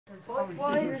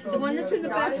The one that's in the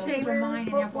best shape are mine,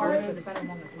 and now Barbie's the better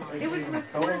one is mine. It was the most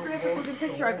photographic looking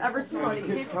picture I've ever seen on a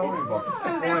kid's book.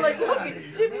 So they were like, look,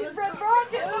 it's Jimmy's Red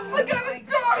Rocket. And I'm like, I was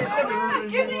dying. I was like,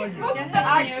 give these books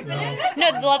back. No,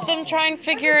 let them try and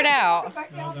figure it out.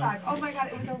 Oh my god,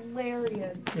 it was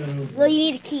hilarious. Well, you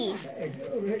need a key.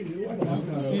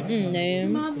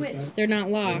 No, they're not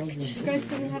locked. You guys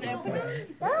don't know how to open it?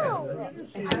 No.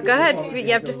 Go ahead,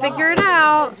 you have to figure it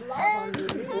out.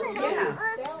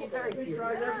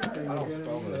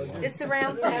 It's the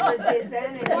round thing. Never did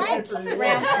then. What? The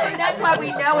round thing. That's why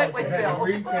we know it was built.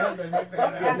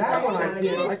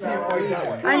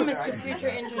 I'm Mr. Future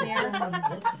Engineer.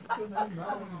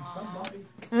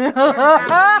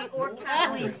 Or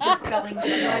Kathleen spelling.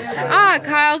 Ah,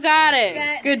 Kyle got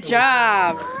it. Good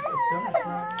job.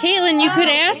 Caitlin, you could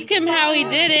ask him how he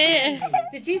did it.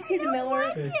 Did you see the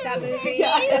Millers? That movie?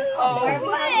 Yes. Oh,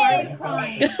 Everyone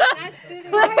crying. That's good.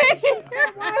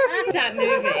 That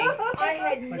movie. I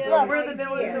had no where the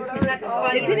Millers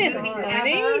are. Isn't it funny?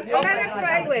 I'm gonna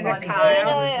cry with a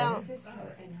Kyle.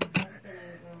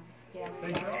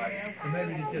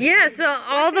 Yeah, so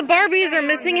all the Barbies are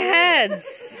missing heads.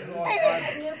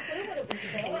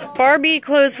 Barbie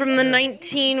clothes from the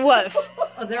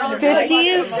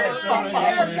 50s?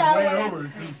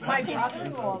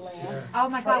 Oh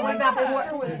my God! What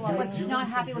about was she not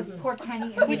happy with poor Kenny?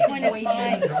 Which one is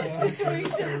mine?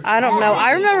 I don't know.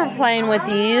 I remember playing with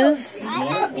these. But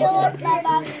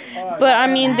I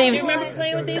mean, Do you remember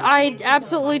playing with these? I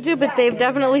absolutely do, but they've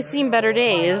definitely seen better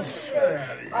days.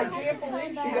 I can't believe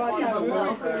she got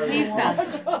Lisa.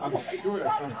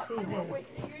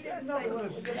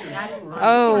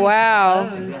 Oh, wow.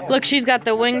 Look, she's got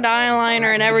the winged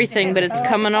eyeliner and everything, but it's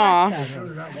coming off.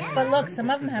 But look, some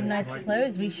of them have nice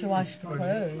clothes. We should wash the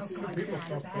clothes.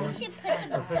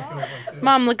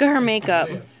 Mom, look at her makeup.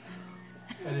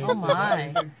 Oh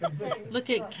my.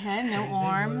 Look at Ken, no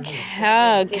arms.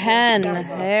 Oh, Ken.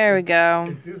 There we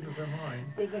go.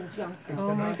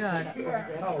 Oh my God.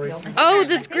 Oh,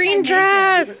 this green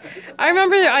dress. I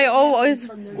remember I always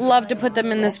loved to put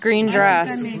them in this green dress.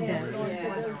 Do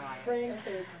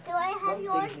I have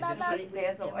yours, Mama?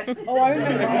 Oh, I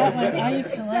remember that one. I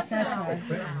used to like that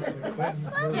dress.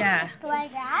 This one? Yeah.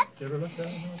 Like that?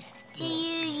 Do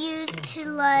you use to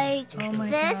like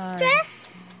this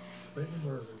dress?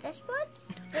 This one?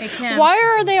 Hey, Kim. Why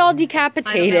are they all I don't know.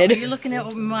 decapitated? Are you looking at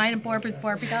mine and Barbara's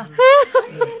Barbie doll?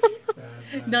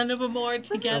 None of them are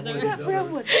together. that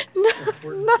brown one.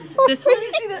 This one?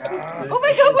 See that? Oh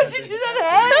my god, what'd you do to that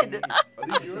head?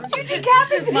 You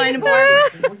decapitated Mine and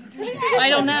Barbara's. I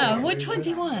don't know. Which one do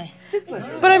you want?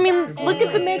 But I mean, look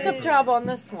at the makeup job on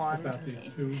this one.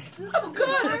 Oh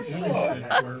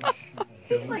god.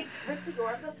 Like, Rick the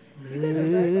Zorba. You guys are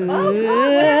very... Oh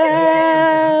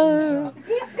god.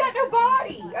 He's got no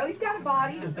body. Oh, he's got a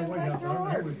body. His legs are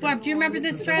hard. Barb, do you remember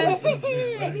this dress?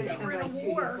 Maybe they were in a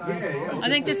war. I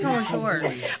think this one was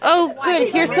yours. Oh, good.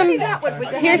 Here's some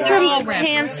They're all wrapped.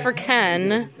 pants for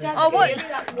Ken. Oh, what?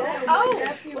 Oh,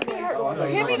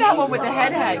 hand me that one with the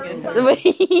head hanging.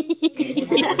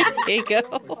 There you go.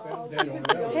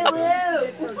 Hello.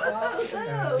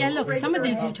 Yeah, look, some of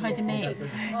these we tried to make.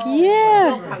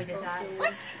 Yeah.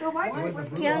 What?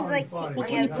 Feels like Well,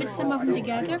 can you put some of them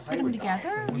together? Put them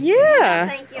together? Yeah.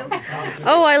 Thank you.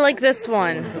 Oh, I like this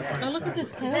one. Oh, look at this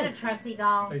Is that a coat. Trussie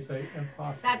doll?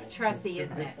 That's Trussie,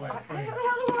 isn't it? How the hell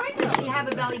do I know? Does she have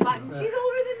a belly button? She's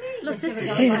older than me. Look,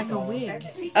 this is like a wig.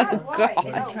 Oh, God.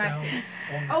 Trussie.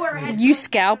 Oh, her head. You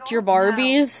scalped your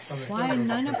Barbies? Why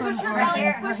none of them are Her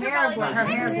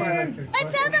hair works. I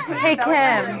found that. Hey, Kim.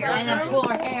 And then pull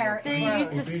her hair. They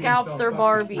used to scalp their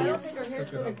Barbies.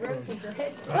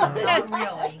 Not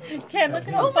really. Kim, look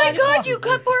at Oh my god, you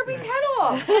cut Barbie's head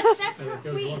off. That's her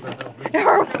weave.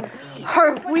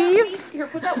 Her weave? Here,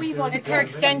 put that weave on. It's her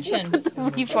extension.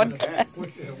 Weave on Ken.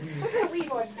 Put that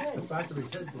weave on. I want to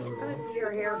see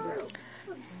her hair grow.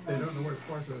 They don't know what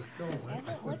parts of the film went.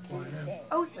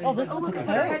 Oh, this one's look a at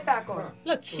her coat. head back on.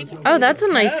 Look, she can Oh, that's a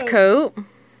nice coat.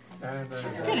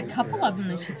 get a couple of them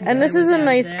that she can And this wear is a without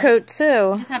nice this. coat,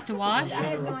 too. Just have to wash. I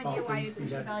have no idea why you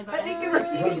push your belly I button. think you were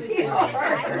seeing me. I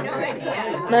have no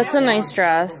idea. That's a nice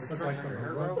dress. I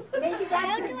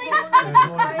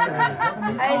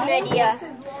have an idea.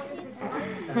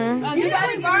 Oh, this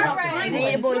one's I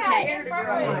need a boy's head.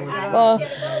 Well,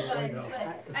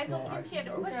 I told Kim she had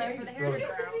to push it for the hair to grow.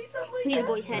 I need a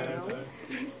boy's head.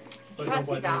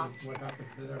 Trussie doll.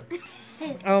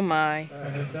 oh my.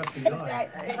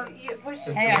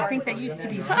 Hey, I think that used to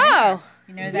be. Oh,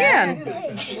 You know yeah. that?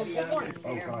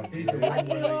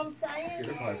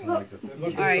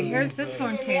 All right, here's this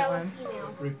one, Caitlin.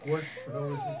 You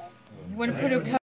want to put a coat